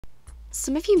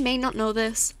Some of you may not know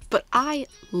this, but I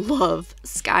love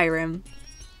Skyrim.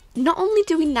 Not only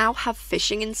do we now have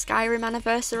fishing in Skyrim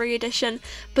Anniversary Edition,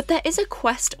 but there is a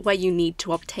quest where you need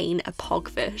to obtain a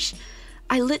pogfish.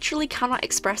 I literally cannot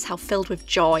express how filled with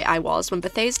joy I was when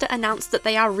Bethesda announced that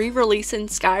they are re-releasing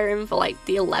Skyrim for like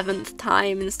the 11th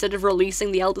time instead of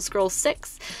releasing the Elder Scrolls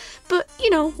 6. But, you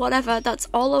know, whatever, that's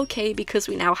all okay because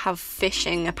we now have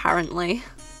fishing apparently.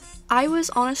 I was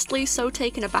honestly so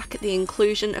taken aback at the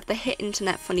inclusion of the hit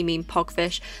internet funny meme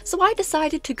Pogfish, so I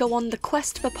decided to go on the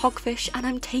quest for Pogfish and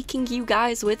I'm taking you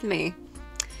guys with me.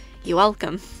 You're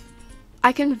welcome.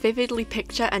 I can vividly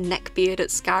picture a neckbeard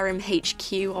at Skyrim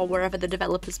HQ or wherever the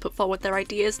developers put forward their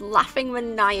ideas laughing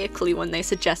maniacally when they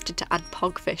suggested to add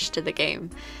Pogfish to the game.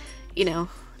 You know,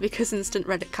 because instant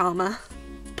Reddit karma.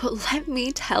 But let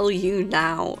me tell you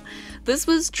now, this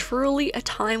was truly a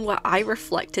time where I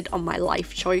reflected on my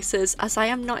life choices, as I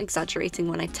am not exaggerating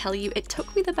when I tell you it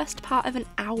took me the best part of an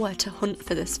hour to hunt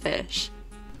for this fish.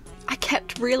 I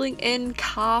kept reeling in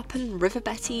carp and river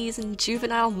betties and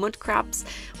juvenile mud crabs,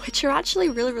 which are actually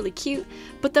really cute,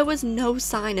 but there was no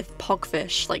sign of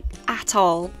pogfish, like, at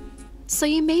all. So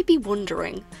you may be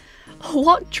wondering,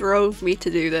 what drove me to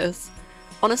do this?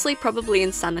 Honestly, probably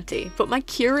insanity, but my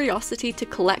curiosity to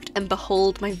collect and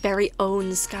behold my very own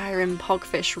Skyrim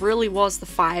pogfish really was the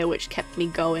fire which kept me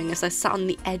going as I sat on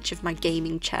the edge of my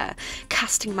gaming chair,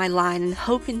 casting my line and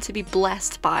hoping to be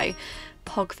blessed by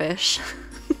pogfish.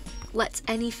 Let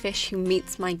any fish who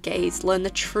meets my gaze learn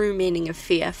the true meaning of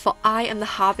fear, for I am the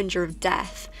harbinger of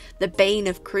death, the bane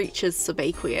of creatures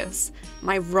subaqueous.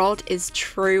 My rod is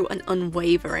true and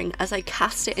unwavering as I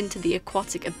cast it into the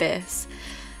aquatic abyss.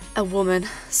 A woman,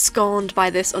 scorned by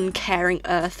this uncaring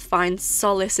earth, finds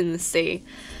solace in the sea.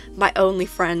 My only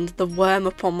friend, the worm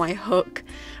upon my hook,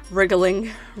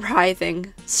 wriggling,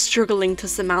 writhing, struggling to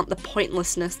surmount the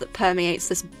pointlessness that permeates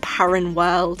this barren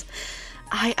world.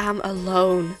 I am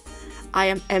alone. I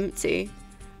am empty,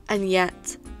 and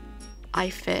yet I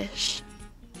fish.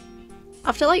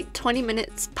 After like 20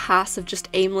 minutes pass of just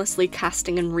aimlessly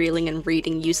casting and reeling and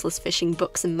reading useless fishing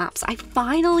books and maps, I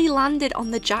finally landed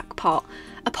on the jackpot,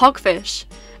 a pogfish.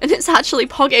 And it's actually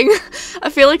pogging. I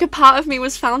feel like a part of me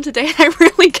was found today and I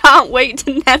really can't wait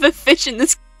to never fish in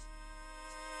this